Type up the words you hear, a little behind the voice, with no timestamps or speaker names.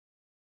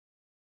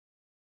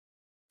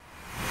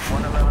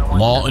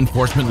Law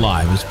Enforcement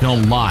Live is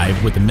filmed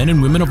live with the men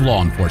and women of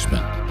law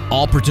enforcement.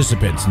 All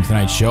participants in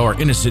tonight's show are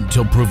innocent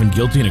until proven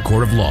guilty in a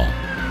court of law.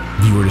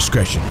 Viewer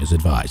discretion is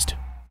advised.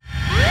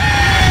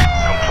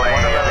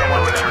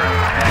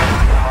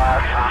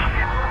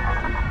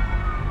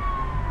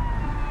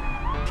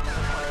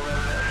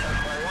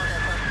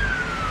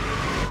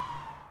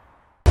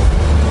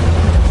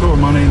 Sure,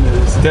 my name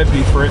is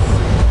Deputy Frick,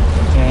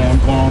 and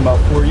I'm going on about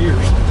 4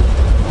 years.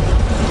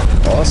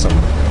 Awesome.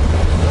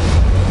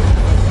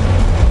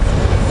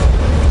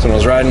 So when I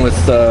was riding with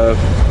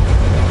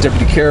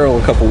Deputy Carroll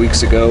a couple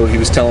weeks ago, he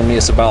was telling me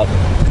it's about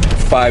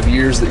 5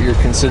 years that you're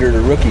considered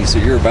a rookie. So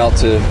you're about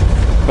to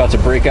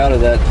break out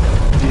of that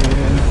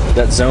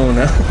that zone,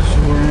 huh?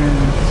 Sure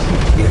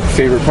am.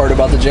 Favorite part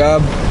about the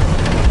job? I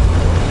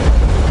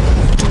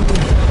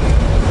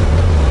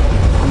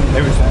mean,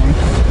 everything.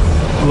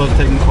 I love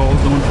taking calls,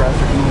 doing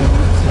traffic and all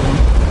that.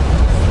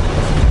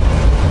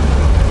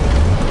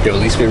 So. Your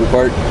least favorite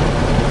part?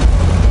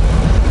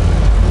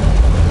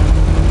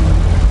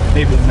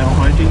 Maybe the mental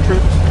hygiene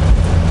trips.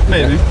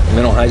 Maybe. Yeah.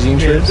 Mental hygiene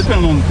trips? Yeah,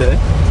 depending on the day.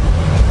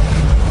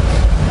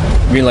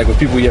 You mean like with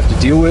people you have to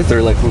deal with,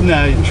 or like?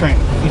 No, you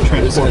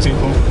transport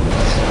people.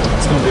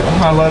 It's gonna be a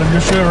highlight of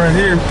your show right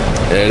here.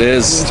 It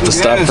is. The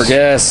stop for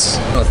gas.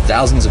 You know,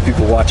 thousands of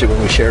people watch it when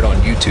we share it on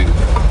YouTube.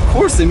 Of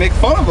course, they make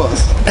fun of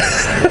us.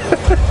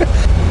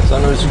 So I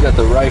noticed you got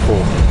the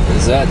rifle.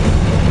 Is that,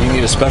 you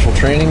need a special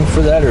training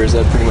for that, or is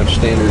that pretty much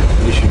standard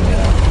issue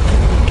now?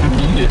 I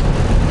need it.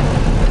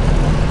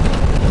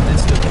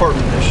 It's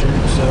department issue,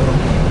 so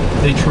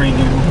they train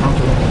you how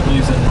to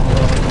use it and all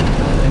that.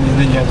 And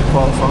then you have to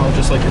qualify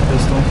just like your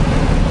pistol.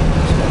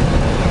 So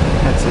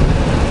that's it.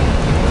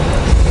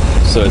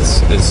 So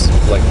it's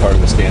like part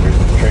of the standard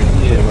training,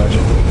 pretty much.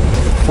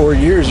 4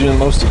 years, you're the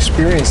most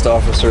experienced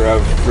officer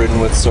I've ridden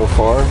with so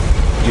far.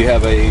 Do you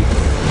have a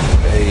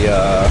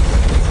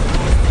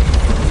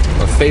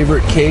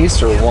favorite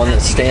case, or one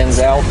that stands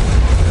out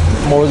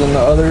more than the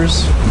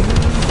others?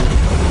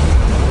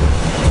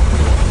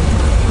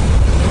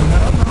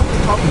 Not off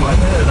the top of my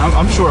head.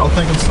 I'm sure I'll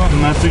think of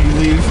something after you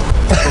leave.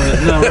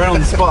 But no, right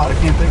on the spot, I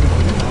can't think of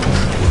it.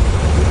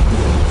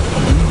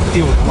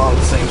 You deal with a lot of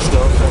the same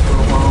stuff after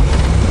a while.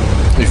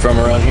 You from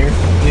around here?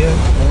 Yeah,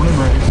 born and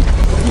raised.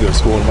 You go to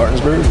school in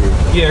Martinsburg? Or?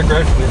 Yeah, I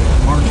graduated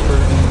in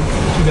Martinsburg in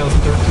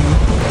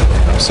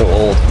 2013. I'm so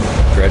old.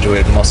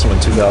 Graduated Muscle in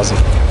 2000.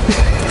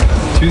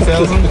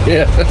 2000?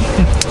 Yeah.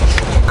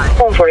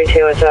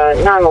 142 is a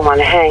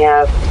 911 hang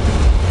up.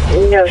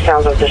 No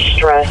sounds of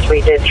distress.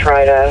 We did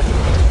try to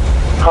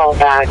call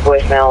back.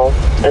 Voicemail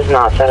is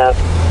not set up.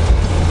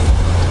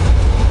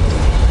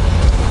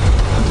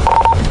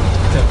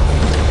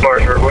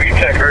 Marshall, will you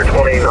check her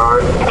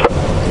 29?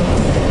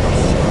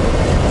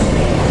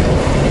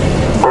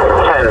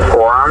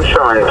 10-4, I'm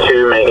showing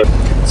 2, make it.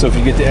 So if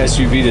you get the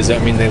SUV, does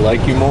that mean they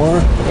like you more?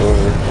 Or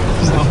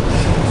No.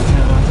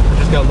 I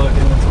just got lucky.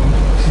 That's all.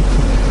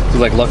 is it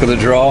like luck of the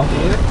draw?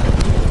 Yeah.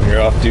 When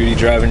you're off duty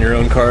driving your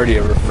own car, do you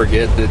ever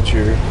forget that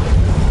you're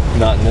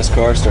not in this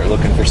car, start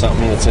looking for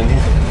something that's in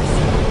here?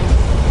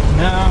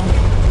 No.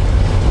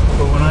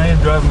 But when I am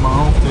driving my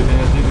own duty,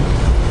 I do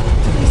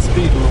tend to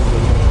speed a little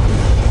bit more.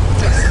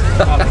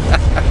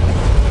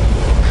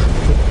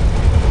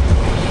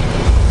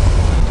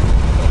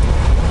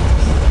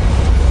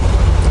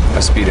 I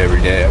speed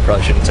every day. I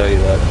probably shouldn't tell you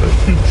that, but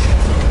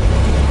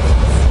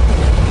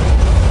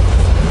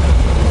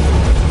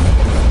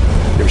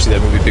you ever see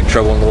that movie Big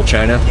Trouble in Little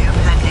China?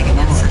 Pending an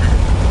incident.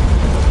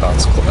 Oh,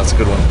 that's a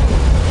good one.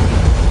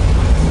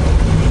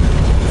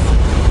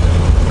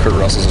 Kurt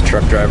Russell's a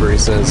truck driver, he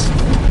says.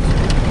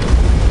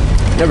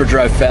 Never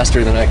drive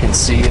faster than I can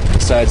see.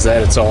 Besides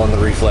that, it's all in the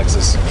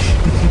reflexes.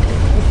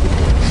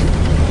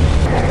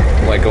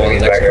 Might go on the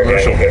next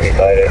commercial.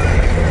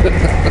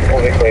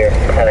 We'll be clear.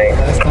 10-8.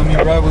 Last time you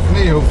ride with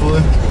me,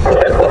 hopefully.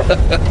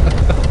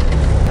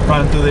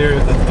 Riding through the area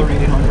at the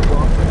 3800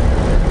 block.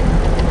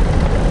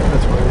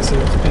 That's where they say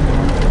it's pending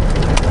on.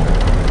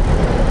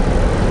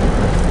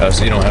 Oh,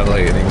 so you don't have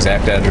like an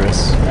exact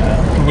address?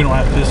 We don't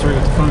have to disagree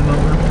with the phone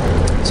number.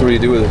 So what do you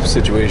do with a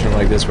situation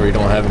like this where you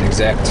don't have an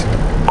exact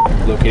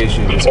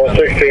location? You just,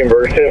 116,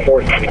 Berkeley,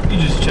 4. You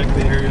just check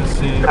the area,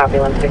 see. Copy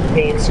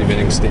 116. see if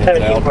anything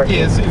stands out. 1714.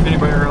 Yeah, see if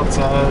anybody are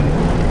outside,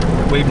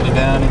 waving you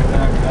down,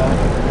 anything like that.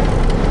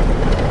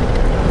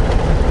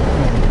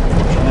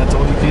 Unfortunately, that's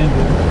all you can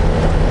do.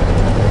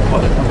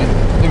 But, I mean,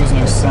 there was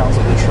no sounds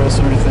of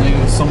distress or anything.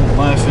 It was someone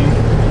laughing.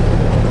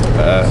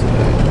 But,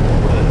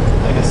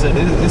 like I said,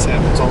 this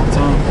happens all the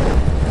time.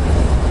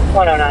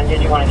 109,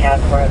 did you want a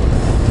cab for it?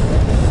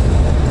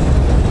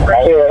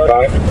 I'll be right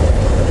back.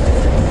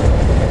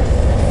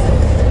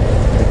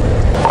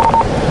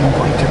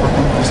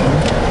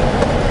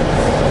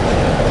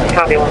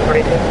 Copy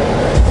 142.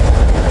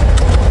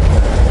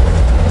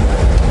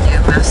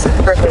 Yeah,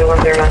 massive. Berkeley to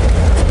 109.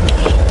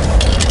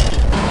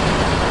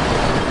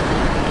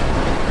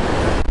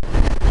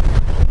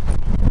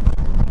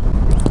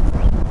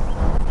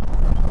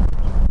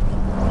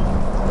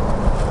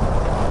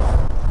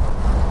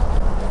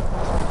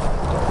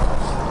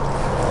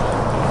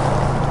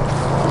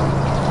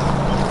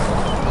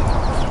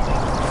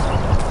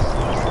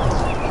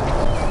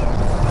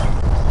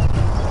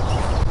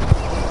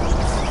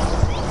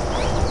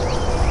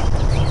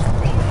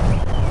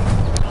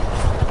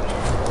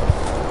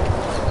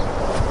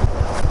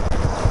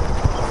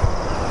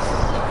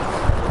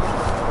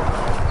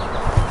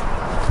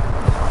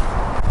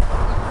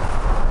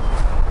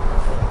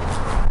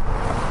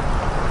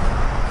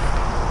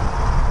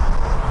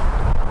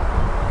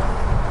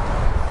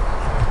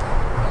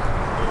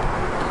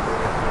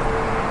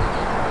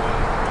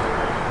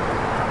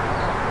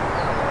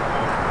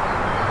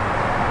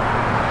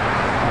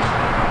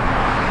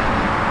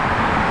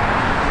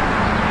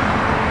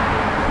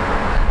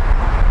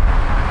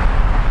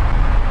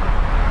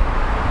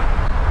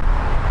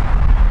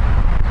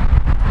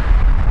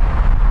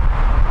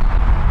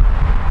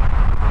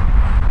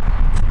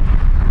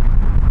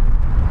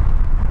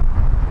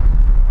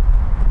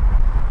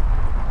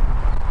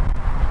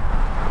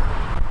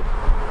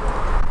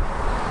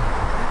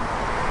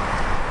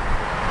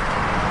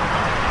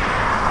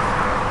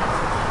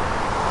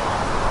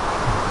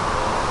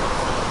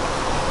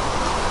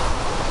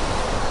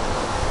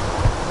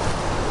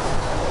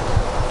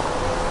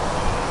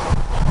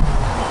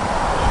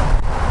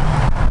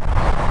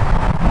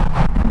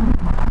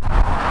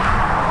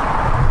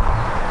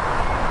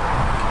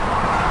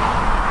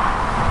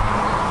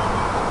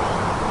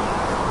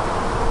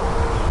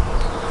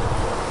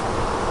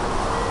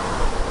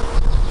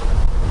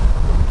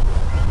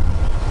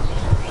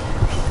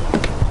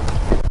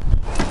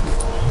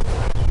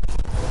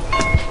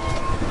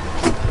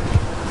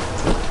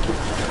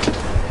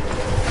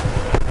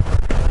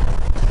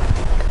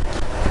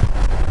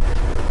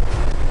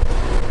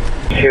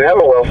 142,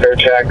 have a welfare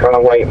check on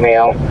a white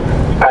male.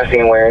 I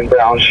seen wearing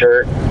brown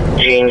shirt,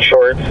 jean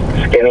shorts,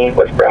 skinny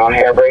with brown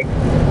hair break.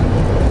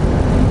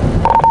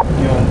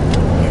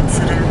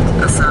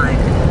 Incident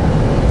assigned.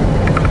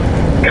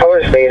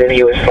 Color stated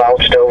he was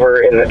slouched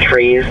over in the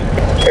trees.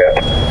 Yeah.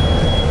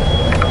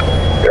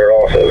 They're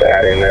also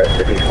adding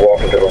that if he's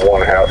walking to the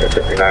one house at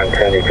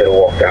 5910, he could have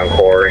walked down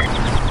Quarry.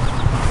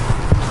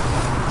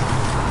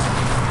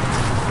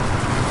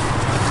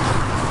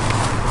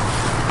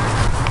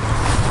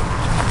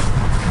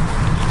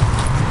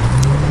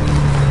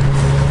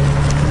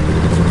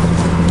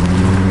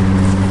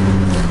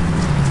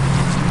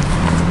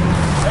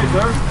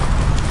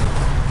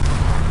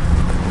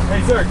 Hey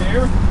sir, can you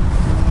hear me?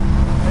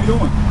 How you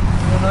doing?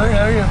 How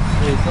are you?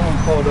 Hey, someone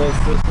called us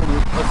just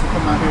wanted us to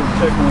come out here and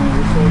check on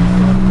you. So you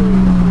start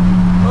through.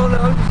 Oh no,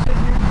 I'm just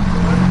sitting here.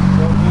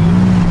 All good?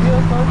 Yeah,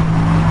 I'm fine.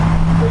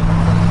 Wait.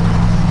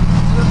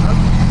 I'm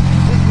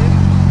sitting here.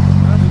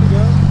 Ready to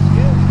go?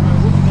 Yeah.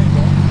 Alright, what's your name,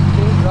 bro?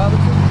 James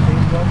Robinson.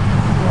 James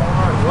Robinson.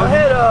 Alright, I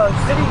had a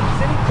city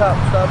cop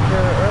stop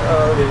there.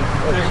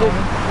 Yeah, She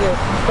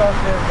stopped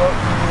there about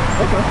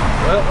okay.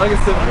 Well, like I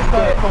said, we're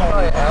trying to call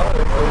probably you. an hour.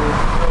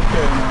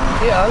 Okay, man.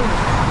 Yeah, I was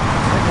just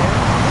sitting here.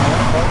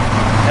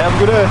 Have a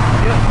good day.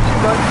 Yeah,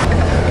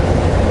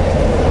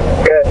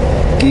 Good.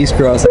 Geese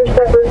crossing. First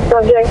pepper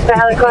subject,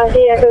 valid class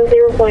E, echo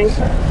 0 points.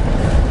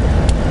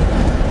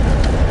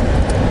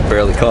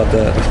 Barely caught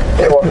that.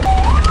 Your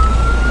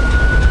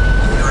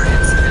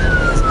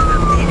incident has been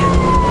updated.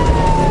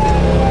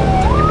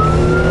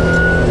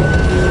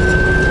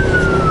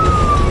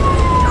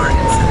 Your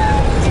incident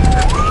has been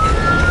updated.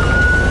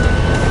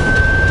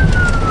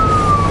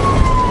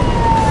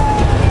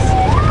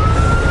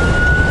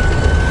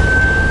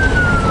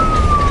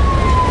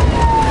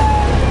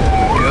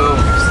 Yo,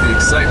 it's the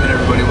excitement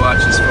everybody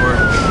watches for.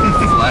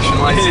 Flashing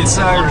lights and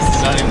sirens.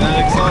 It's not even that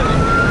exciting.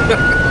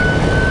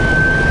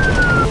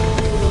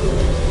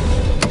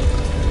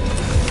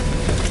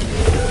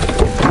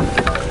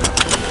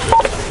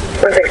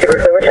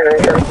 160%, which end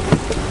is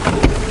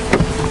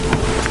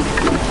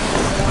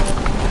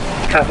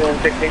Copy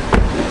 160.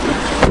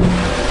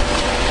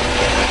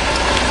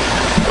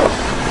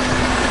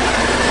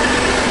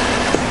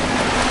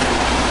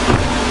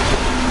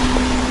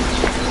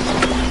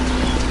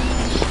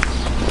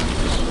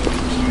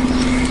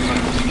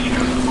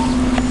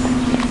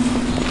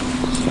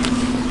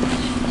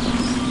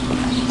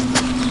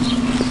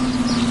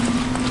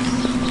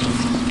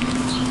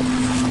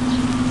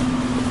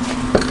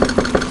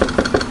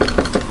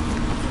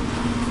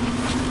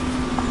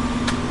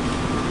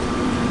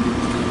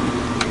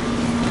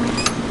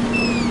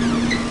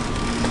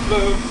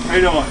 Hello. How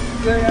you doing?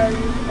 Good, how are you?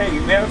 Hey,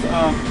 man,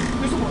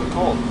 this is what it's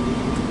called.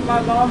 My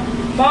mom.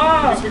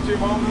 Mom! Can you speak to your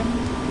mom, man?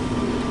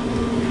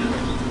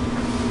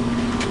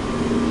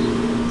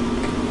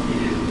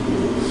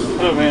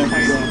 Hello, man. How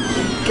you doing?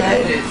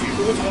 Good.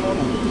 So what's going on?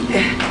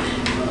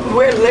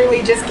 We're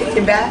literally just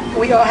getting back.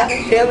 We all have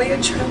a family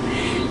trip.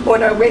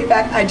 On our way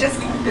back, I just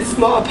got this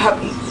small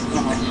puppy.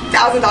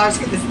 $1,000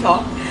 for this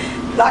dog.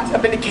 Locked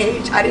up in a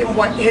cage. I didn't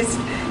want his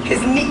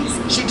niece.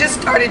 She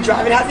just started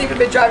driving. Hasn't even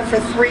been driving for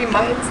 3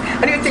 months. I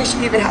don't even think she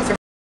even has her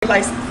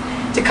license.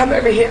 To come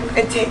over here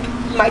and take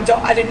my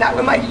dog. I did not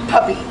with my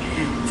puppy.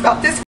 It's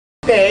about this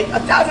big,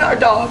 $1,000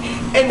 dog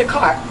in the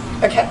car.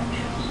 Okay.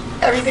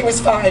 Everything was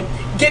fine.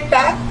 Get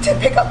back to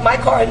pick up my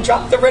car and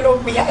drop the rental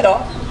we had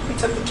off. We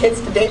took the kids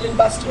to Dave &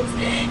 Buster's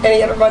and he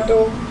had a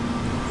rental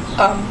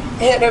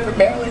Hanover,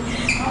 Maryland.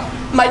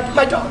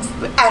 My dog's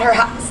at her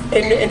house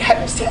in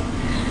Huddersfield.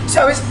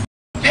 So I was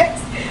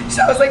pissed.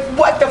 So I was like,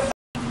 what the f?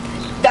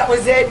 That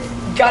was it.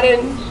 Got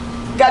in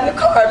the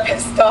car,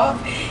 pissed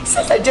off. He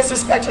says I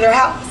disrespected her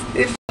house.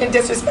 They f***ing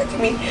disrespected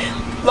me.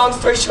 Long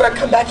story short, I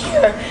come back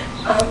here.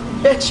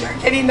 Bitch, you're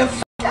getting the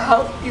f***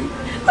 out. You,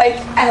 like,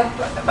 I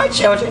have my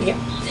children here.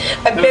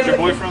 Is your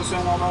boyfriend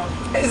saying all that?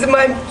 This is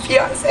my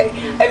fiance.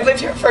 I've lived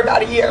here for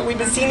about a year. We've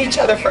been seeing each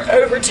other for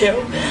over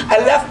 2. I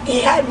left,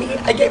 he had me.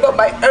 I gave up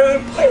my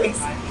own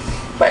place,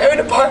 my own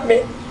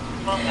apartment,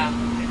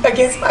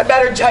 against my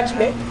better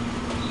judgment,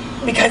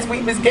 because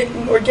we're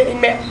getting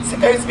married,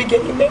 supposed to be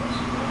getting married.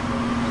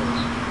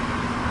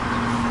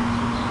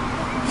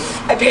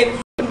 I paid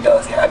the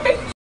bills here. I paid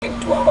the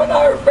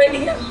 $12 rent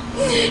here.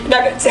 You're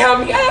not gonna tell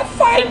me I have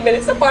 5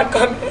 minutes upon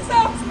coming to this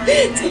house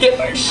to get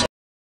my shit.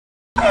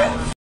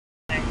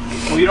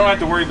 Well, you don't have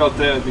to worry about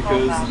that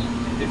because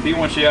if he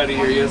wants you out of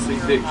here, yes, he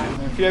picked you.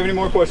 If you have any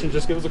more questions,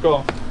 just give us a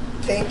call.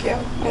 Thank you.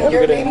 Have a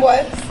Your good day. name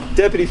was?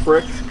 Deputy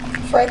Frick.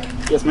 Frick?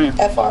 Yes, ma'am.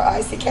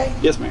 F-R-I-C-K?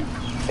 Yes, ma'am.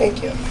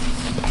 Thank you.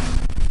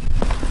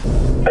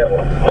 I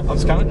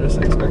was kind of just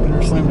expecting her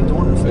to slam the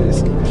door in her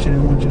face. She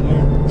didn't want you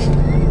there.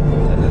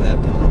 That didn't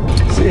happen.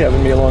 See,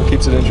 having me along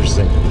keeps it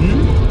interesting.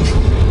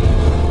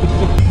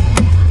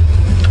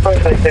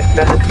 126,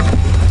 message.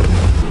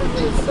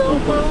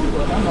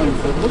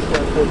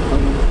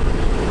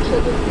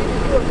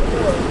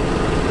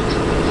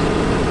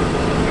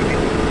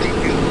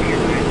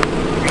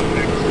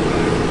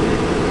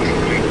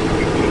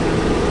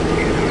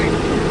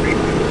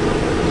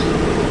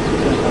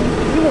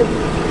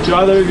 Do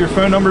either of your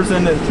phone numbers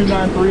end at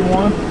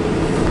 2931?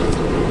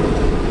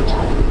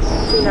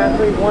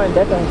 2931,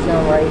 that don't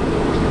sound right.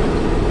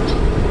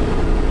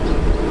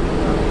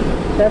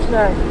 That's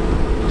not.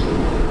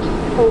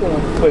 Hold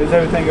on. But is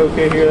everything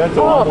okay here? That's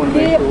all I want to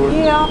make sure.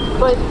 Yeah,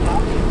 but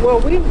well,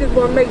 we just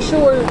want to make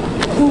sure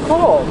who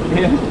called.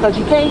 Yeah. Because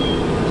you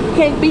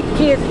can't beat the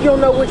kids if you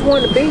don't know which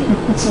one to beat.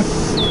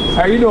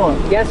 How you doing?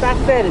 Yes, I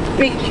said it.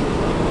 Beat you.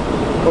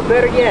 Or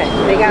better yet,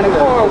 they got a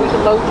car. We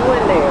can load you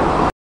in there.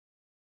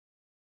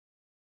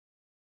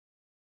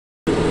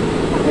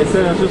 It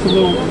says just a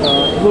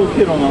little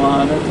kid on the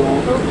line. That's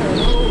all.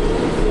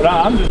 But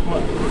I'm just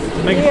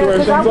making sure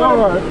everything's all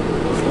right.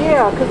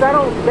 Yeah, because that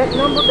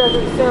number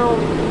doesn't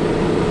sound,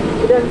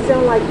 it doesn't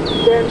sound like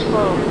their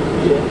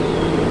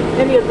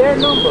any of their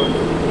numbers.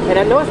 And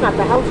I know it's not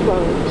the house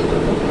phone.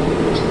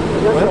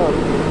 Well,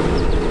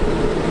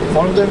 as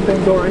long as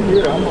everything's all right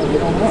here, I'm going to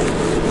get on up.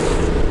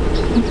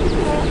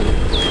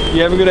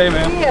 You have a good day,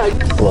 man. Yeah.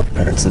 I love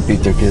parents that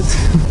beat their kids.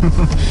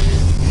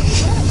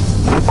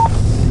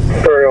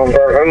 Sorry on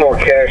Burke, I'm on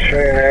cash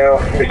right now.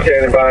 Just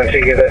standing by until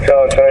you get that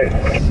tall tight.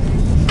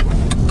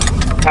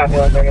 Copy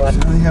 131. I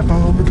think I found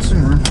a little bit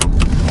sooner.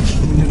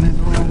 We didn't have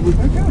to go around and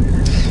back out here.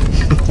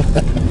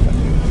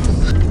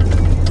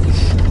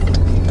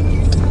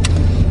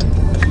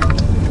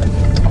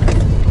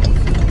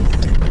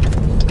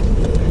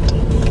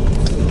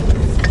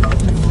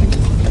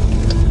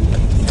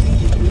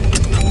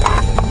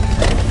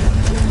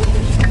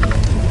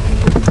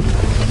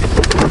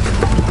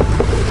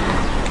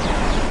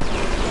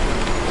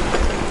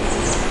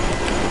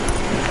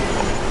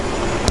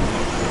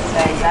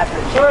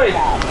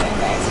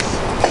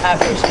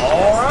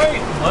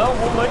 Alright, well,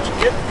 we'll let you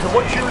get to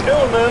what you were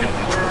doing then.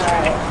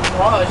 Alright.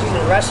 Well, I was using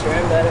the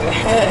restroom, but...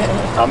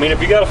 I mean,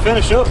 if you gotta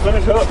finish up,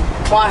 finish up.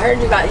 Well, I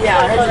heard you guys,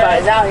 I heard you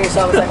guys out here,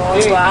 so I was like, well,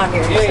 let's go out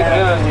here. So, yeah, I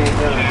heard in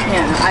general you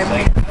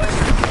guys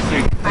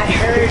out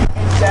here,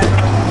 so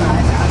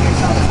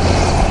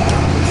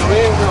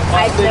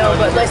I know,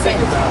 but listen,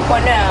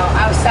 well, no,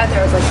 I was sat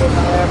there, I was like,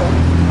 whatever.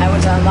 I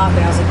went to unlock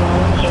it, I was like,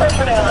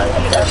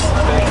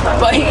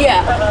 but yeah,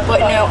 but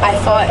no, I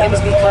thought it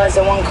was because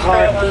the one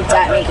car beeped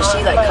at me because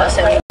she like cussed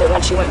at me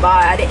when she went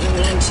by. I didn't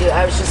mean to.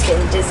 I was just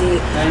getting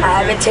dizzy.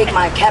 I haven't taken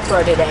my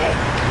Keppra today.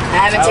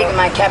 I haven't taken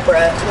my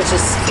Keppra, which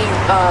is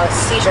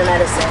seizure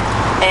medicine,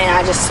 and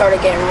I just started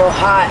getting real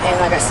hot. And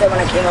like I said,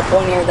 when I came up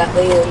on here, that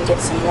lady let me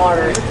get some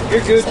water.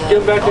 You're good. So,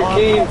 give back your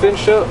key and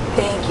finish up.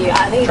 Thank you.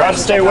 I think try to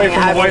stay away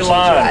from the white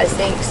line.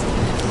 Thanks.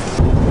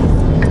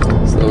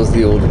 That was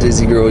the old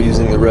dizzy girl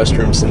using the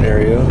restroom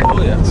scenario.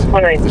 Oh,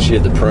 yes. She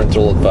had the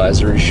parental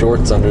advisory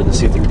shorts under the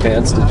see-through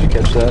pants. Did you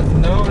catch that?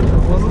 No, it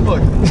wasn't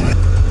looking.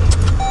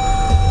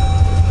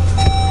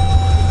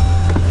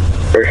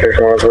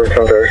 361,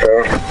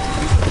 337.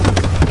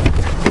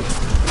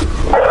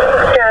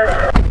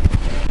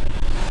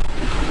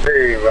 There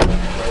you go.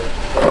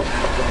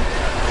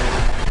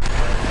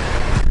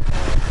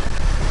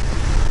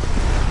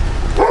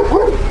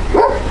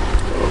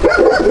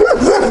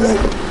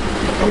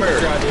 Come here.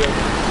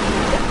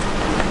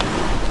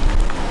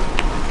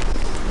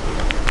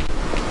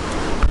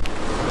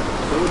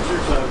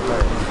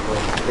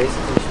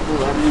 Basically,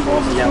 school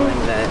everyone was yelling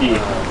that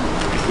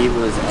he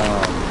was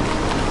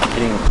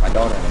hitting my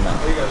daughter in the mouth.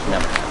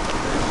 Never happened.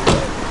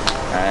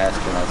 I asked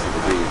her not to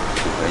agree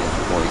to raising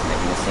her voice,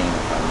 making a scene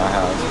in front of my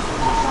house,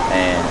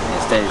 and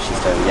instead she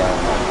started yelling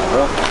at my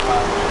girlfriend,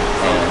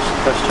 and she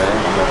pushed her, and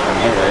my girlfriend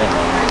hit her, and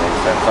then they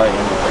started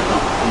fighting.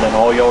 And then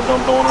all y'all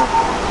jumped on her?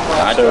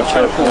 I was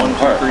trying to pull 1,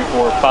 2, 3,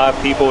 4,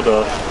 5 people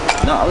to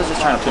no, I was just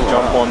trying to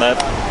jump on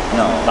that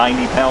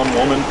 90-pound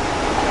woman?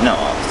 No,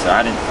 officer,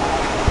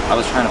 I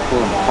was trying to pull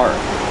them apart.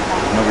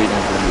 No reason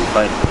for them to be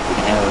fighting. If we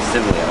can handle it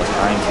civilly, I was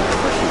trying to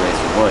before she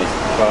raised her voice.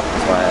 That's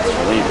why I asked her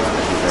to leave, because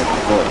she raised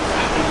her voice.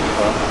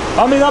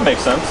 I mean, that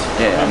makes sense.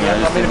 Yeah, I mean,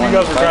 if you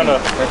guys were trying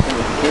to... Especially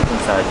with the kids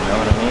inside, you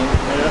know what I mean?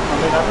 Yeah, I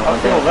mean, I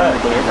feel that.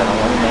 I don't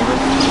want the neighbors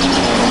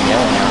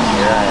yelling out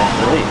here. I asked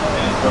her to leave.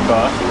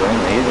 She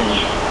wouldn't leave, and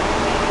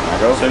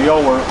I go. So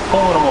y'all were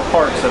pulling them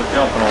apart instead of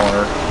jumping on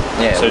her.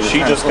 Yeah, so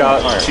she got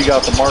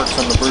the marks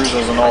and the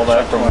bruises and all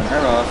that from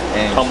her off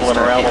and tumbling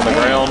around on the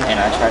ground.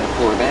 And I tried to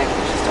pull her back,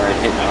 and she started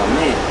hitting on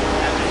me.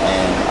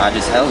 And I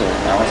just held her,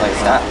 and I was like,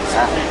 stop.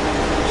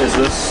 Is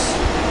this?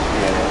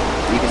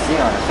 Yeah, you can see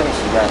on her face.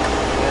 She got.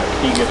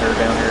 He get her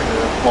down here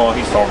too. Well,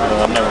 he's talking to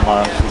them. Never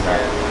mind.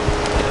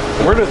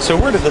 Where did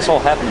this all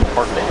happen in the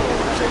parking lot?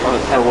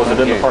 Or was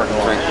it in the parking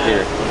lot? Right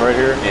here. Right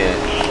here?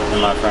 Yeah, in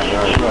my front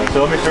yard. Right.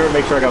 So let me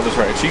make sure I got this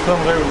right. She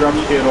comes over, drops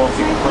the kid off.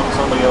 She confronts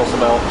somebody else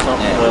about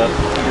something that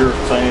you're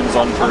saying is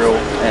untrue.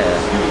 Yeah.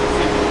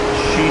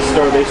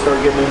 They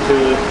started getting into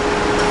it.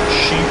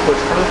 She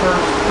pushed her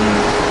first.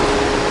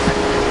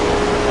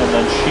 And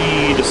then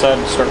she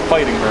decided to start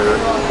fighting her.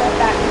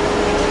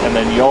 And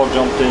then y'all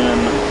jumped in,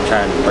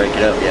 trying to break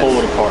it up, pull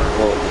it apart.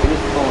 Well, he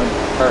was pulling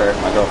her,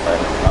 my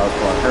girlfriend. I was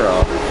pulling her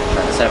off,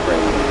 trying to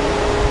separate them.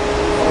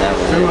 And that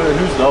was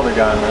Who's the other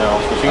guy in the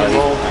house? Was he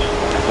involved?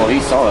 Well, he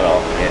saw it all.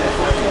 Yeah.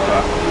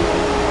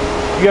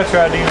 You got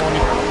your ID on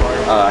you?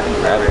 I can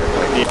grab it.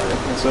 Yeah.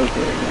 it's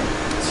okay again.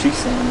 She's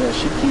saying that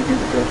she can't hear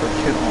the drop her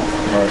kid off.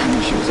 Right.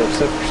 And she was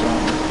upset for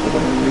something. For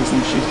whatever reason,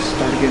 she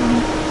started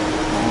getting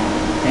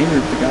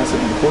angry with the guy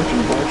sitting on the porch in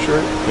the black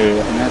shirt. Yeah.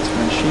 And that's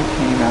when she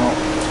came out,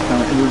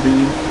 kind of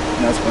intervened,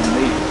 and that's when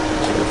they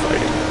started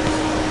fighting.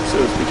 So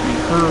it's between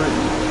her and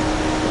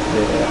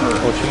her.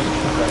 Well, she's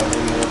got a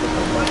baby with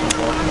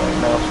her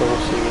now, so we'll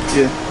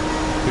see. Yeah.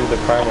 Who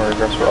the primary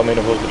aggressor. I mean,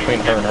 if it was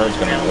between her and her, it's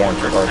going to be Warren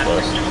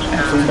regardless.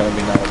 It's going to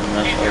be not even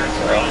that way.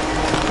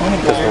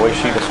 Because the way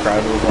she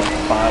described it was like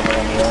 5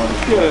 on the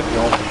orange. Yeah.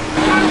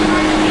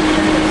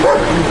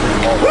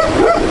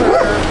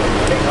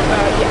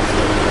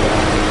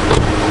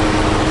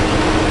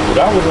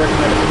 What I would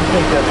recommend, if you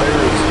think that there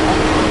is...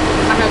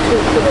 I have 2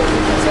 kids.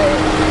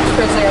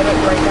 Because they have it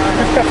right down.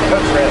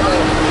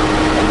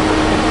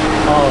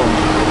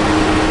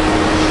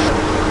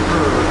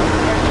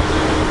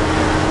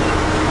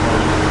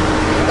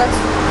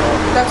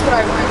 That's what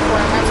I went for,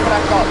 and that's what I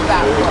thought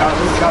that was.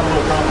 It's got a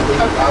little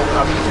complicated. Okay.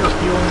 I mean, if you're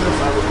feeling this,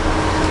 I would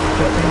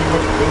continue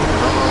what you're doing.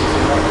 I'm obviously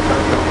not going to try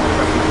to tell my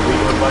customer to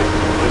leave like,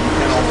 but you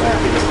can also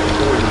get it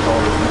before you call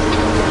this.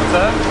 What's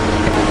that?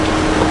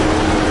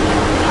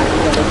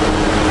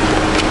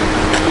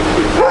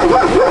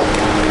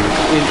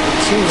 It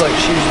seems like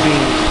she's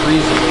being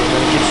reasonable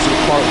when it gets to the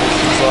part where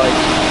she's like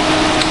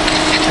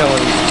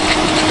telling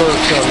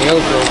the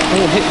other girl,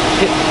 "Oh, hit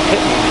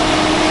me."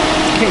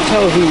 I can't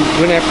tell who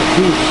went after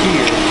who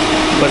here,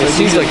 but it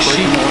seems like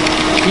he's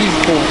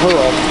pulling her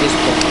off at this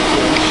point.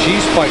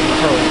 She's fighting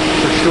her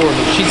for sure,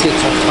 and she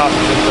sits on top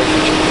of him breaking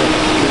shit down.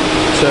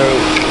 So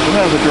we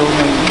have the girl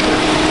named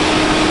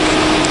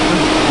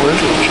where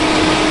is it?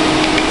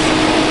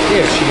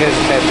 Yeah, she has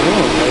a tattoo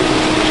on her,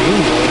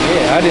 jeans on.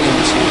 Yeah, I didn't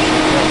even see it.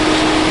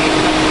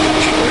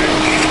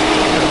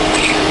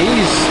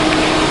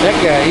 That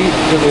guy, he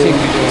doesn't seem to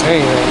be doing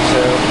anything,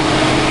 so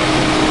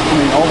I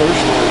mean, all their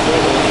stories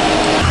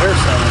they're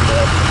saying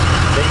that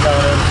they got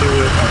into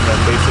it, and then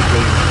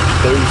basically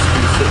those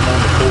two sitting on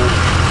the porch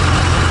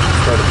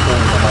started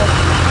pulling them off.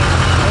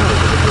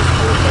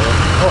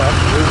 oh,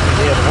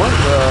 absolutely. Yeah, one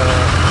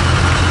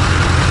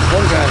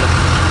guy in the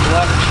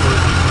black shirt,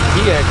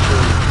 he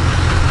actually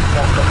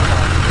walked up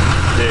behind.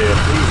 Yeah.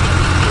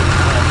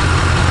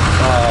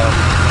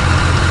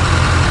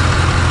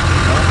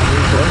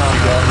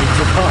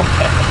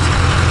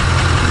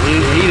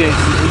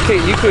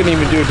 You couldn't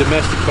even do a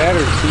domestic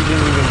battery. He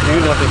didn't even do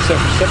nothing except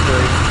for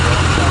separate.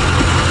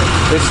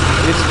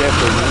 It's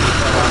definitely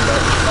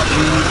combat.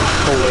 She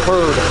told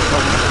her to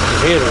come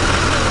hit her,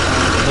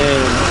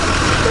 and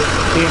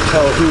can't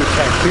tell who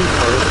attacked who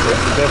first, but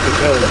you definitely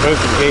tell they're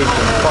both engaged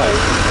in a fight.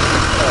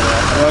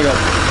 Well, I got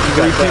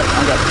 3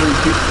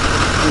 people.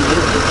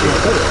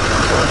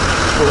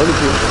 Well, other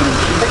people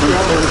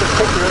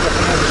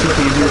she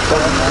came here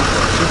talking about.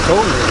 She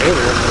told me to hit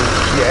her, and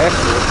she asked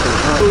her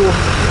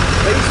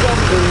Based on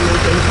the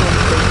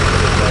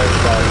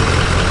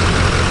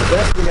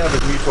best we have is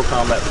mutual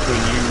combat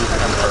between you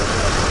and her.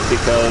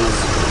 Because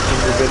in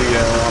your video,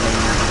 I mean,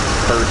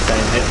 her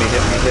saying hit me,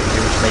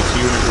 which makes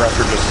you an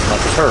aggressor just as much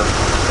as her.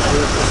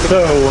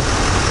 So,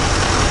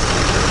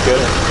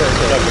 good.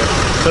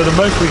 So the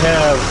most we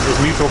have is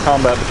mutual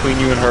combat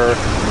between you and her,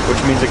 which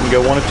means it can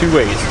go one of 2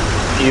 ways.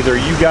 Either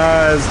you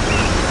guys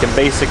can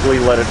basically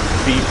let it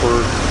be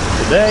for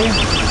today,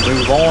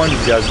 move on, you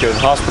guys go to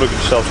the hospital, get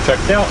yourselves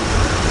checked out,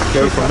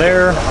 go from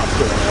there.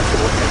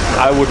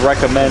 I would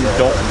recommend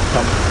don't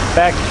come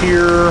back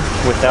here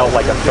without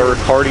like a third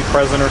party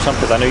present or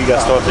something, because I know you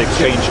guys still have to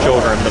exchange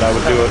children, but I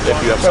would do it if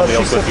you have somebody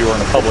else with you or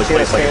in a public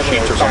place like a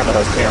Sheets or something that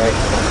has cameras.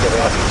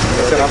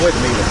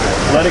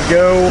 Let it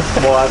go.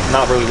 Well,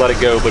 not really let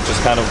it go, but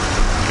just kind of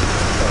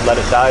let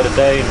it die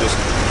today and just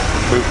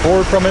move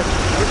forward from it.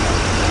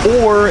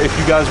 Or if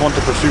you guys want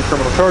to pursue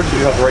criminal charges,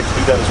 you have the right to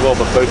do that as well,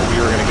 but both of you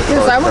are going to get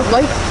charged. Yes, I would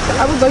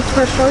like to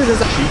press charges.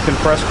 She can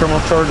press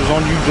criminal charges on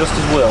you just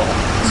as well.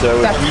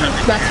 So that's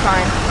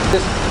fine.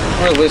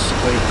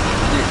 Realistically,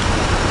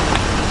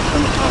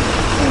 I'm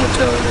going to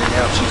tell her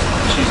now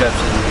she's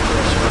absolutely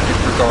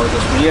aggressive, regardless.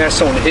 When you ask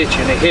someone to hit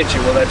you and they hit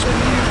you, well, that's when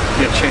you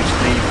get a chance to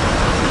leave.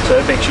 So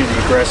that makes you the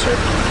aggressor.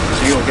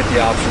 So you don't get the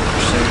option to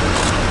pursue.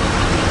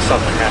 It's not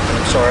going to happen.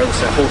 I'm sorry,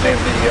 listen, that whole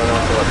damn video, I'm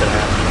not going to let that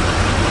happen.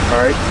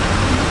 All right?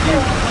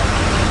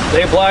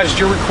 They obliged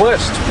your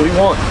request. What do you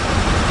want?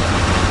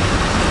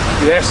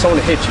 You ask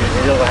someone to hit you,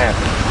 and it'll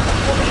happen.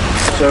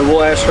 So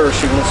we'll ask her if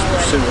she wants to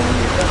pursue you.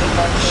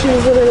 She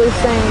was literally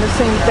saying the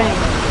same thing.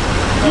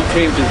 You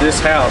came to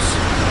this house,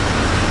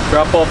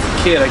 drop off the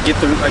kid. I get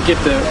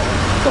the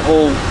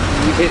whole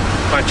you hit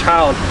my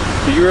child.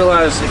 Do you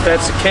realize if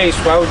that's the case,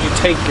 why would you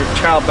take your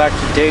child back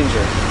to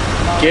danger?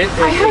 Get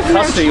a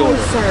custody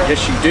order.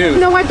 Yes, you do.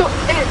 No, I don't.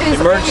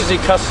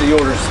 Emergency custody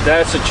orders.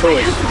 That's a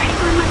choice.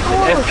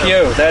 An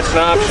FPO. That's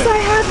an option. Yes,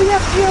 I have the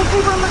FPO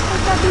paper. I'm not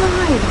like that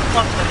denied.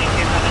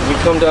 You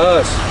come to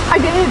us. I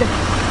did.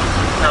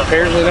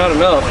 Apparently not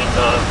enough.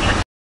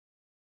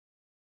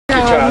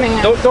 Oh,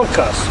 man. Don't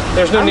cuss.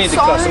 There's no need to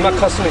cuss. I'm not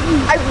cussing at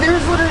you.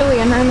 There's literally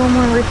a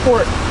 911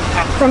 report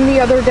from the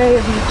other day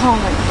of you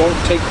calling. Don't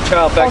take your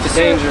child back to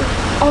danger.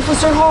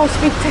 Officer Hall,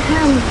 speak to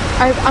him.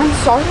 I'm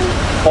sorry.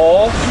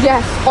 Hall?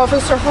 Yes,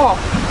 Officer Hall.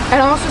 And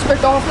I also spoke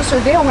to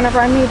Officer Dale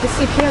whenever I made the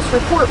CPS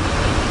report.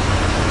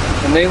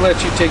 And they let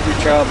you take your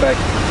child back?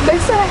 They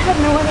said I had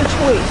no other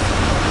choice.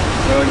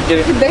 Well, you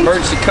get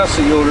emergency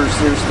custody orders,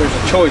 there's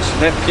a choice.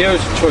 An FPO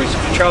is a choice. If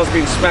your child's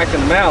being smacked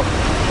in the mouth,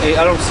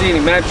 I don't see any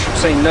magistrate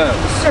saying no.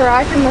 Sir,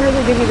 I can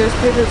literally give you those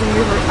papers and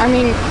we were, I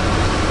mean,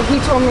 he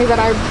told me that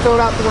I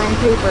filled out the wrong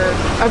paper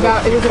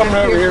about it was coming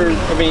over here.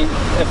 I mean,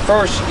 at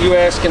first you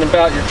asking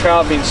about your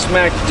child being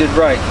smacked, you did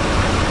right.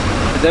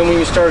 But then when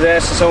you started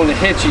asking someone to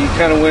hit you, you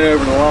kind of went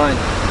over the line.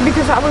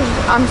 Because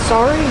I'm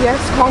sorry,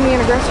 yes, call me an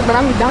aggressor, but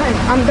I'm done.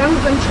 I'm done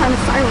with them trying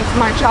to silence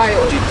my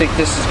child. Do you think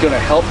this is going to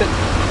help it?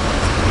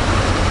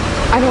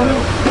 I don't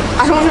know.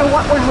 I don't know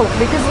what will help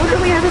because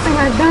literally everything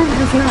I've done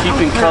has not helped.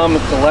 Keeping calm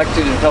and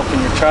collected and helping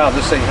your child,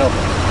 this ain't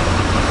helping.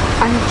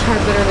 I have tried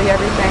literally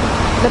everything.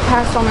 The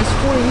past almost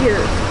 4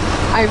 years,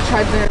 I have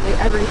tried literally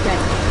everything.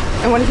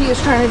 And what he is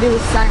trying to do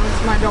is silence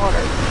my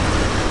daughter.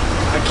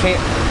 I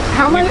can't.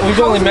 We've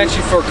only met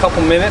you for a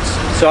couple minutes,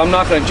 so I'm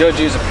not going to judge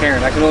you as a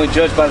parent. I can only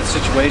judge by the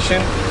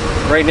situation.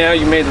 Right now,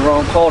 you made the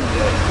wrong call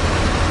today.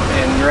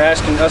 And you're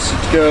asking us to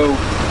go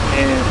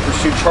and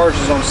pursue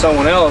charges on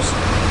someone else.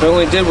 We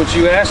only did what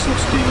you asked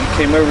us to do. You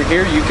came over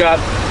here, you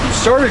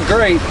started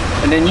great,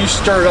 and then you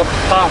stirred up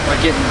the pot by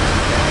getting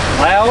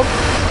loud.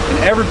 And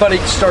everybody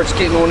starts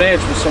getting on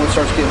edge when someone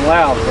starts getting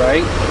loud,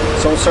 right?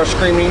 Someone starts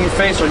screaming in your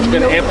face, or you're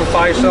going to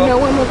amplify yourself? No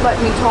one would let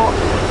me talk.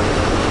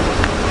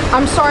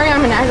 I'm sorry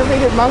I'm an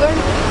aggravated mother,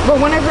 but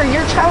whenever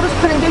your child is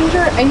put in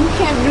danger and you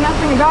can't do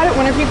nothing about it,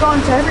 whenever you've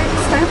gone to every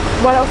extent,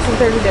 what else is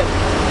there to do?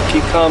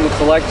 Keep calm and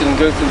collected and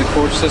go through the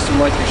court system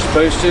like you're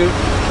supposed to,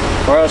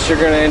 or else you're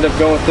going to end up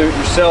going through it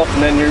yourself,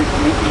 and then you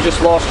just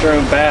lost your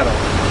own battle.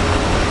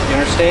 You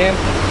understand?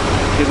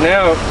 Because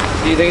now,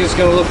 do you think it's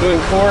going to look good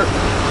in court?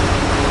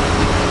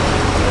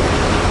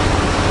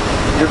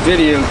 Your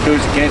video goes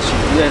against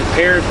you. As a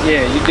parent,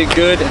 yeah, you did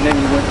good, and then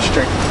you went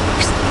straight.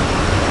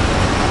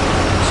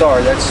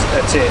 Sorry, that's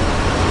it.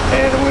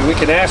 And we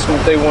can ask them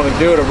if they want to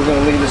do it, or we're going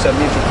to leave this at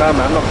mutual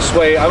comment. I'm not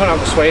going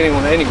to sway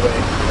anyone anyway.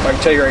 I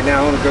can tell you right now,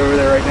 I'm going to go over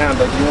there right now.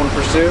 But do you want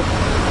to pursue?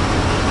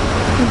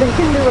 They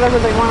can do whatever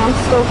they want. I'm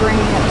still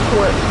bringing it to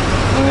court.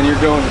 And then you're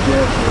going to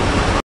jail.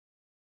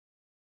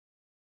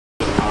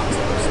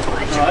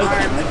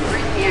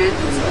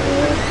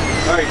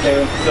 All right,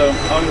 Caleb. So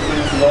obviously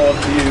this is all up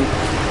to you.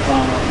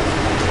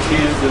 He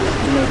is the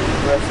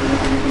aggressor.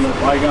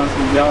 Bygones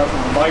can be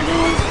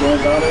bygones. Go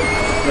about it.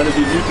 Let it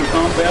be mutual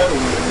combat, or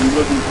are you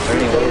looking for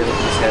just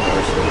have the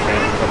person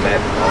come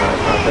back on our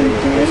property.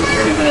 He's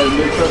has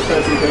no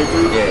trespassing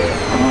papers.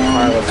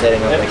 Yeah.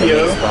 Setting up like a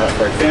main spot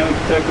for Family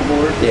Protective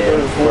Board.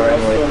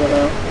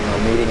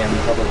 Meeting in a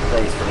public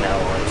place from now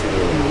on to.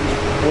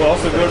 We'll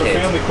also go to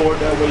family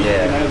court. That way you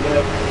can have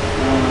that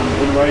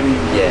in writing.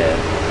 Yeah.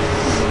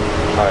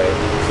 All right.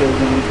 So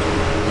then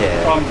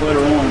problems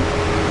later on.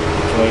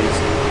 Is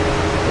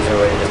there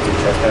a way to just do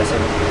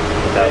trespassing?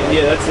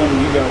 Yeah, that's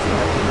something you guys can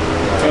have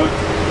to do.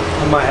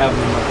 I might have them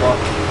in my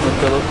pocket.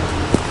 Philip.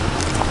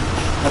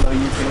 How about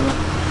you, Caleb?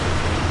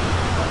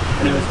 I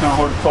know it's kind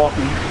of hard to talk,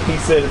 and he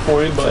said it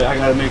for you, but I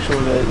got to make sure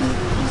that,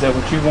 is that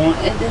what you want?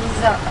 This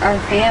is our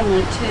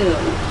family, too.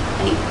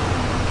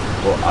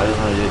 Well, I just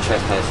want to do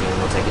trespassing, and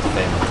we'll take it to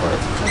family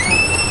court. Okay.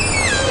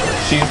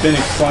 She's been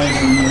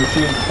explaining,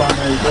 she was the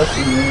primary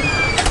aggressor there.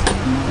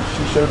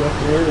 She showed up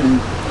here, and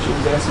she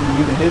was asking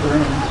you to hit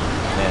her, and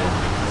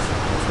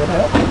that's what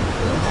happened.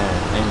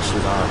 And she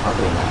was on our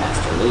property and I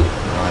asked her to leave,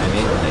 you know what I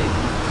mean?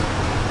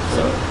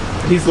 So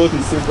he's looking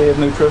to see if they have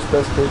no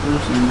trespass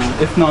papers, and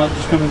if not,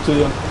 just come into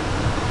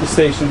the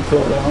station,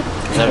 fill it out.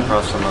 Is that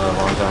across from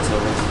Long John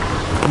Silver's?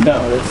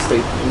 No, that's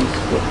state police.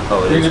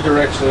 Oh, it is? Read the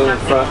direction in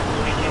front.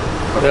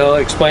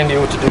 They'll explain to you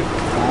what to do.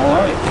 All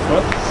right.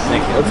 Well,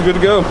 thank you. That's good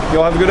to go.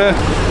 Y'all have a good day.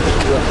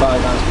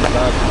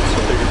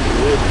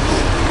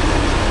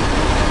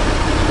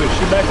 Is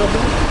she back up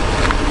there?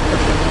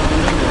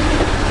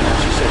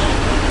 She said she...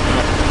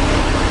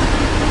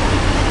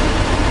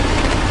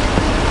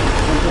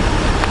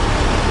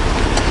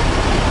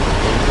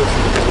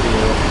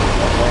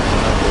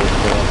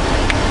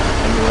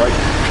 And you're right.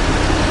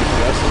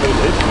 That's the way it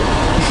is.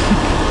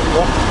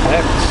 Well,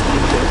 that happens.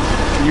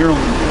 You're on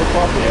your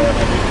property?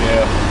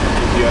 Yeah.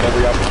 You had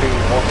every opportunity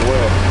to walk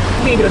away.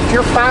 Even if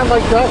you're fine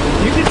like that,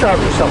 you can drive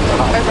yourself to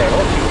the hospital.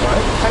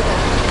 Right? Okay.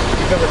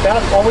 Even with that,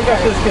 all we got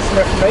to do is get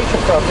some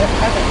information from you.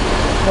 Okay.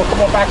 We'll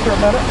come on back here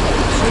a minute.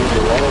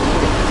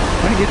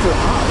 When you get to the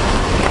hospital?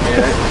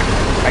 Yeah,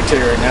 I can tell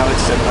you right now,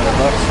 it's $700.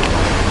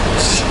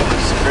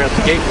 Right out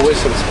the gate,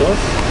 boys, so it's fun.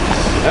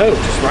 Oh,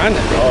 just riding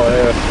it. Oh,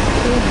 yeah.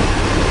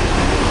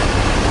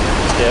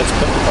 Yeah, it's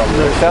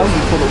probably $1,000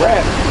 for the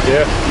rat.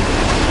 Yeah.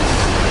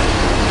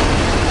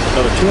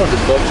 Another $200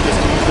 just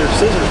to use their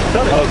scissors to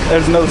cut it.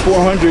 There's another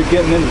 $400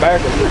 getting in the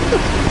back of it.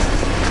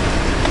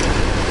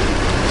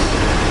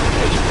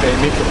 They should pay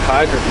me for the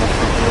hydrant in my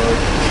front yard.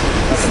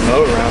 I can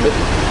mow around it.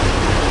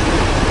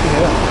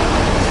 Yeah.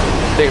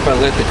 think if I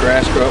let the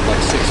grass grow up like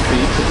 6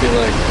 feet, it'd be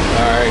like,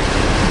 all right.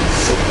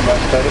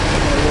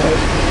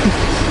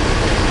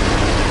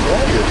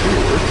 Well, you're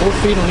here. 4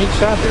 feet on each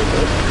side there,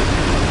 but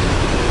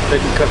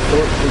they can cut 4,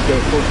 we go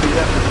 4 feet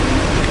out.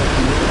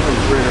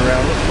 Right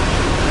around it.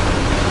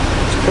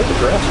 Just put the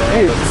grass around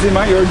Hey, it. see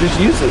my yard, just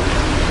use it.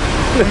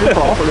 Your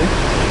property.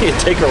 You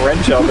take a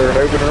wrench out there and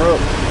open her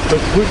up.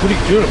 But what are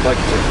you doing? Like,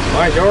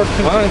 my yard?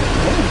 Mine?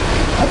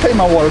 I pay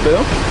my water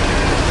bill.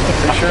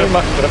 Sure. I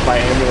might put up my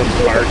ambulance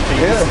fire keys.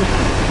 Yeah.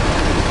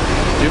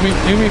 Do me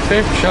a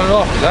favor, shut it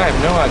off, because I have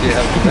no idea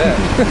how to do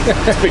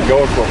that. It's been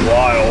going for a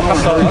while.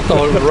 I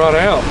thought it would run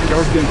out.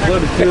 Your yard's getting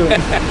flooded too.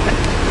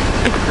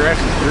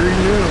 Grass is green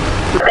now.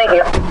 Thank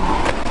you.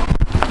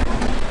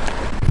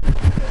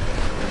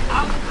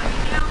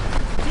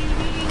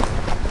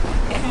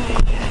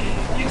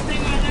 Next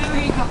thing I know,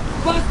 he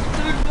busted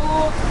through the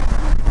door,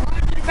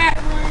 went to the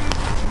bathroom,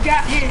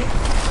 got his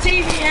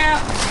TV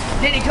out,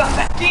 then he come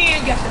back in,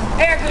 got the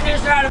air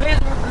conditioner out of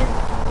his room,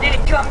 then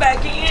he come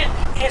back in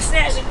and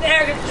snatched the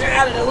air conditioner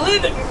out of the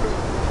living room.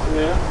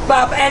 Yeah.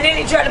 And then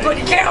he tried to put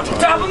the couch on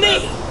top of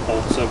me.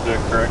 Old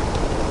subject, correct?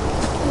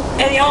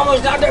 And he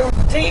almost knocked over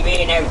the TV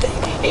and everything.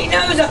 He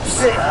knows I'm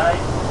sick.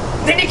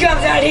 Then he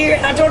comes out here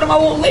and I told him I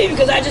won't leave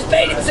because I just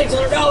paid him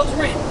 $600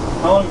 rent.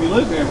 How long have you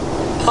lived here?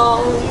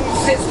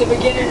 Since the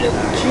beginning of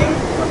June.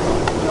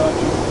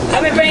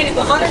 I've been paying him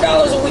 $100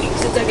 a week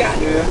since I got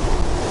here.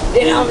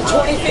 Then on the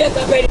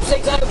 25th, I paid him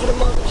 $600 for the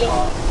month of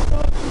July.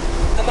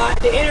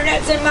 The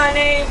internet's in my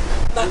name,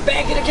 my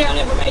banking account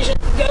information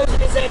goes to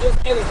his address,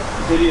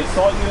 everything. Did he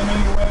assault you in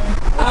any way?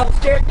 I was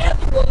scared to death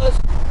he was.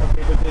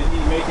 Okay, but did he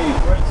make any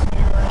threats to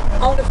you or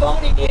anything? On the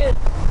phone he did.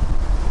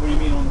 What do you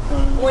mean on the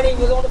phone? When he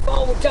was on the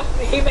phone with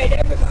Tommy, he made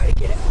everybody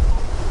get out.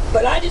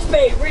 But I just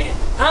paid rent.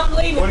 I'm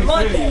leaving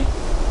Monday.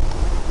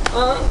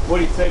 What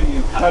did he say to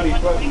you? How did he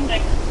threaten you?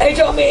 He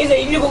told me, he said,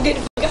 if you gonna get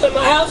the fuck out of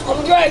my house, I'm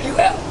gonna drag you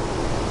out.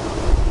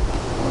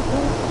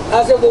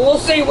 I said, well, we'll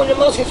see when the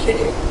muskets get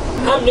here.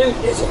 I'm new to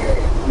this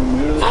area.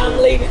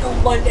 I'm leaving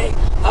on Monday.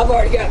 I've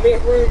already got me a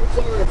room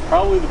reserved.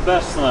 Probably the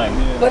best thing.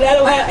 But I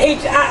don't have,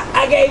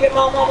 I gave him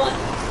all my money.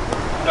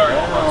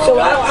 So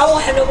I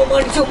won't have no more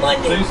money till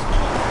Monday. He just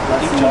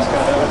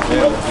got out of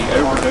jail. He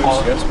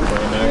overdosed yesterday.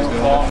 Now he's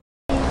going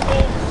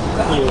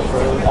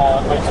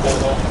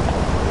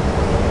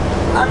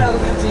I know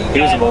him. He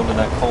was involved in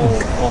that coal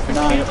off in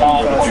camp.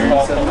 He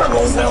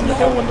rolled down the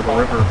hill into the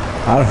river.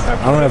 I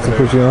don't have to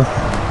put you on.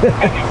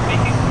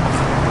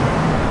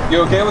 You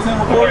okay with him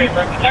recording?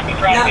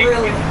 Not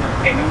really.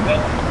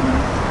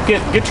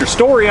 Get your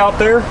story out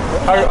there.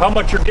 How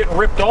much you're getting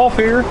ripped off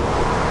here.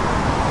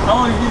 How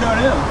long have you known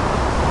him?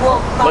 Well,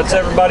 Lets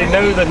everybody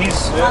know that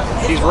he's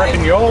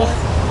ripping you off.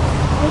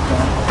 Okay.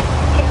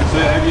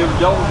 So have you ever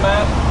dealt with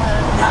Matt?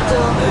 Not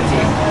till I moved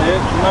here. Yeah,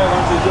 you might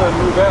want to go ahead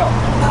and move out.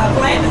 I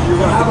plan to.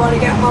 I've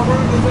already got my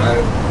room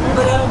reserved,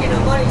 but I don't get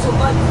no money till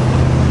Monday.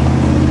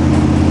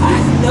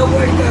 I have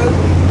nowhere to go.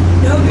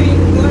 No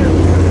vehicle to go to.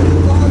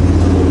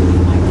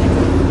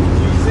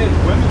 You said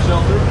women's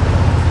shelter.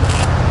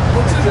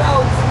 With 2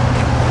 dogs.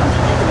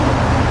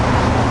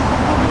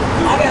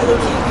 I got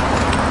leukemia.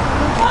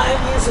 My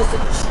immune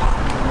system is shot.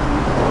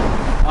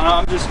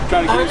 I'm just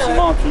trying to give you some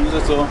options,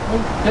 that's all.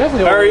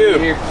 Definitely How are you?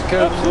 Here.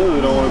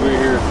 Absolutely don't want to be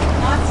here.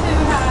 Not too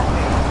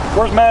happy.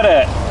 Where's Matt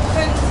at?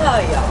 Couldn't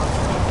tell y'all.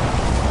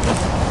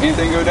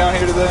 Anything go down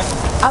here today?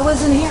 I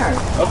wasn't here,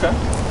 Okay.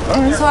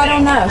 All right. so I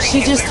don't know.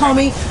 She just told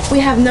me we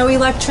have no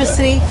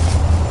electricity.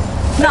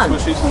 None. What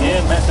she said.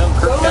 Yeah, Matt done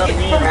Go Kirk look County at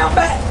again. around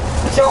back.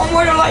 Show them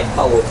where the light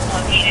pole is.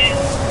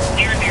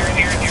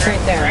 Right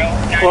there.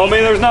 Well, I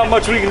mean, there's not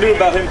much we can do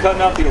about him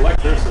cutting out the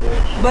electricity.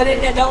 But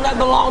don't that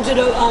belong to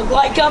the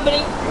light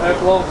company? That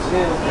belongs to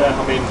him. Yeah,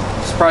 I mean,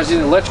 Surprised he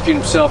didn't electrocute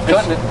himself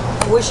cutting it.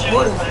 I wish he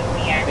would have.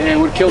 Yeah, it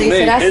would have killed Lisa,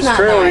 me. that's his not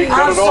trailer, he nice.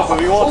 cut it off if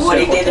he wants What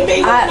he did to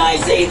me was I-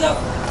 nice either.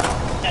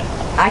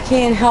 I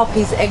can't help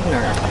he's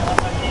ignorant.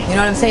 You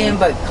know what I'm saying?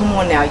 But come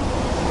on now.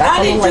 That's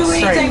I a didn't little do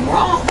anything extreme.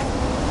 wrong.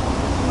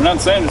 I'm not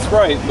saying it's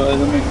right, but I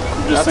mean,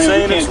 I'm just not saying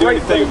saying we it's can't do right,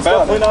 but anything it's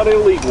about definitely it. not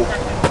illegal.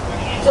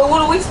 So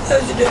what are we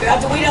supposed to do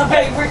after we done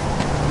paid for it?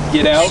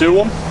 Get out. Sue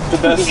him. The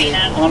best,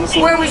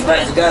 honestly. Where are we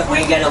supposed to go if we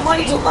ain't got no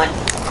money till Monday?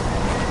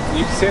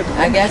 You can say it.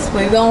 I guess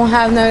we won't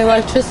have no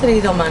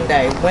electricity till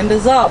Monday.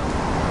 Windows up.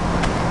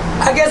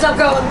 I guess I'm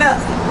calling Mel.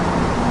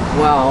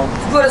 Well,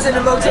 Put us in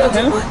the motel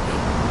till Monday.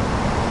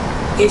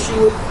 If she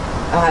would.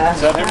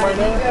 Is that him right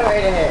now? Go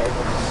right ahead.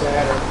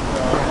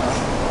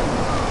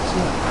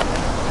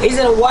 He's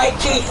in a white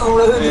key on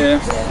the hood.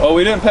 Yeah. Oh,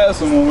 we didn't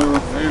pass him when we were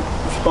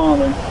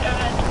responding.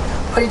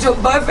 But he took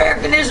both air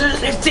conditioners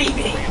and his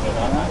TV.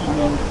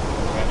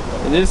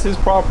 It is his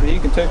property. He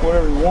can take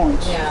whatever he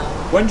wants. Yeah.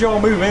 When did y'all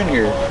move in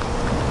here?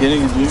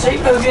 Getting his She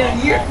moved in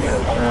a year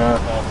ago.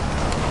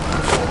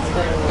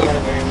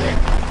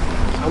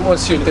 I want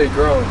to see what they've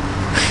grown.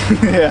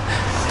 Yeah.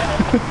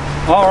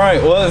 All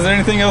right. Well, is there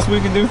anything else we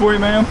can do for you,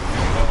 ma'am?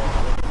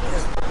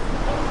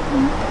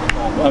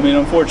 I mean,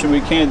 unfortunately,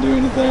 we can't do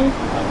anything.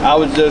 I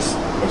would just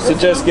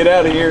suggest get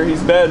out of here.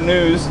 He's bad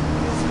news.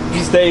 If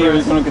you stay here,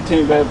 he's going to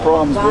continue to have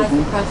problems with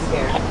him.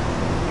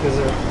 because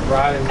they're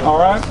riding. All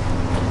right.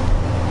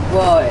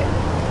 What?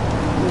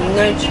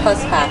 No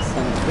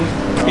trespassing.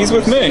 He's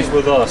with me. He's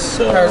with us.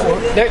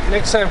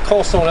 Next time,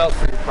 call someone else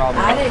for your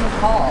problem. I didn't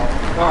call.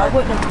 I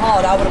wouldn't have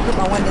called. I would have put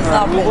my windows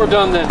up. Well, we're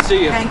done then.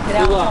 See you. Tanked it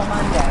out Good on luck.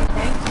 Monday.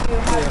 Thank you.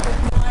 Have a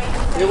good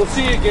night. Yeah, we'll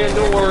see you again.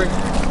 Don't worry.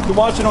 You can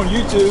watch it on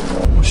YouTube.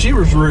 Well, she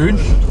was rude.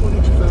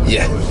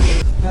 Yeah.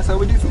 That's how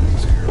we do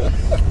things here.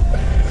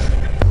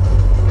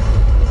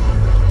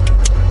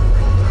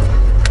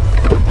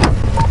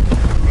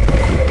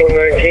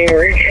 119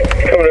 reach,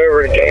 coming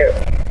over to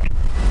camp.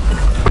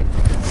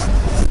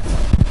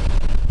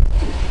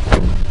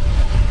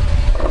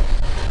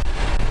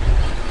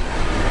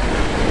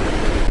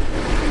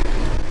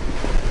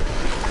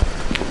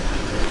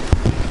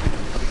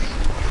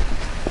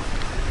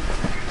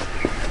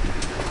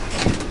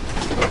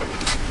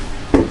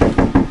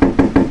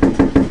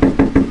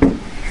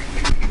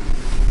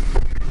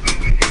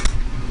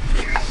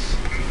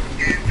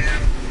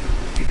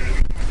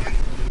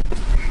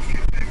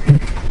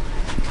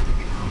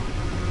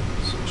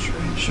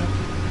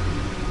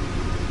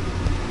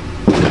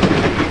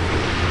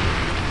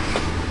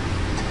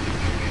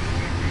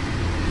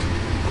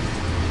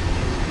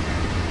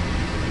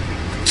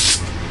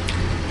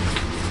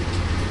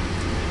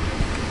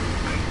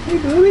 Hey,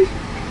 buddy.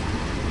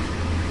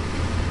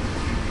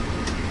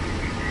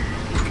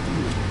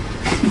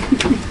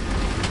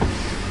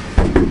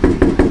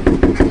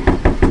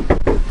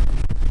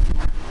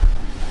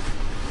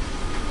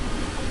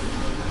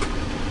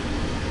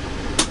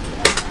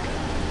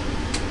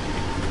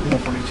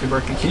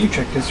 Berkeley. Can you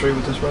check history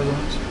with this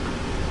residence?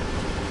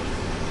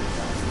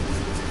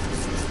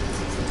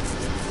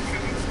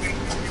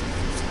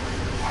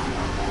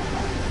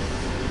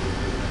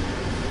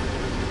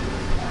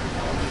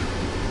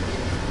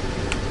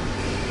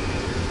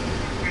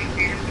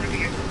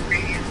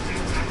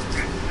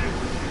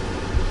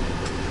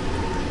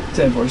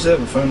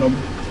 $1047 phone number.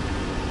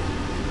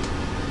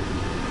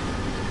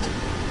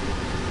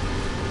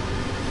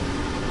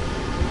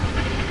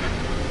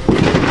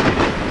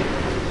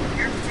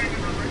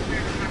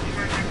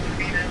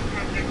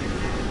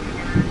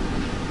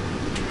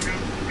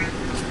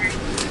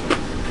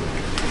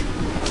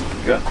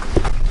 Good.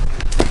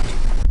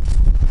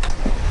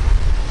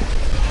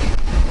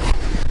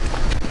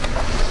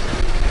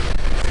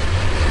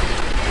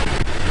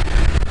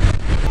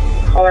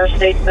 Caller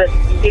states that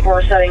people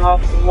are setting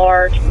off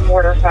large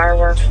mortar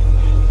fireworks.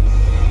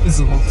 This is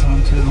a long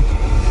time too.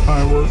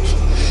 Fireworks.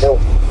 Nope.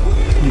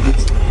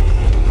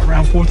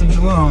 Around 4th of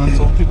July, that's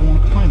all people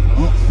want to complain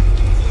about.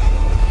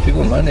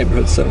 People in my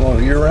neighborhood set them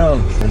off year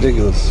round.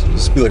 Ridiculous. It'll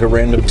just be like a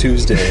random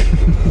Tuesday.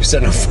 You're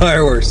setting off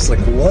fireworks. It's like,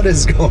 what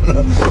is going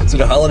on? Is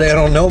it a holiday I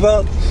don't know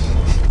about?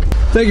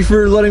 Thank you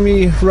for letting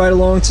me ride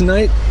along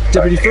tonight,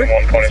 Deputy Frick.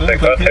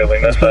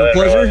 It's been a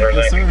pleasure.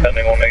 Yes,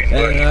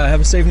 And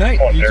have a safe night.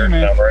 You too,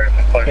 man.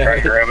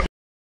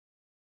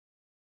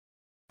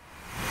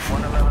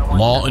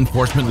 Law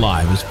Enforcement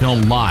Live is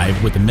filmed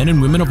live with the men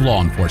and women of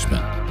law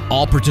enforcement.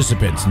 All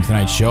participants in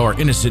tonight's show are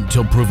innocent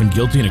until proven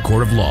guilty in a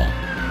court of law.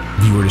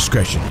 Viewer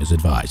discretion is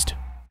advised.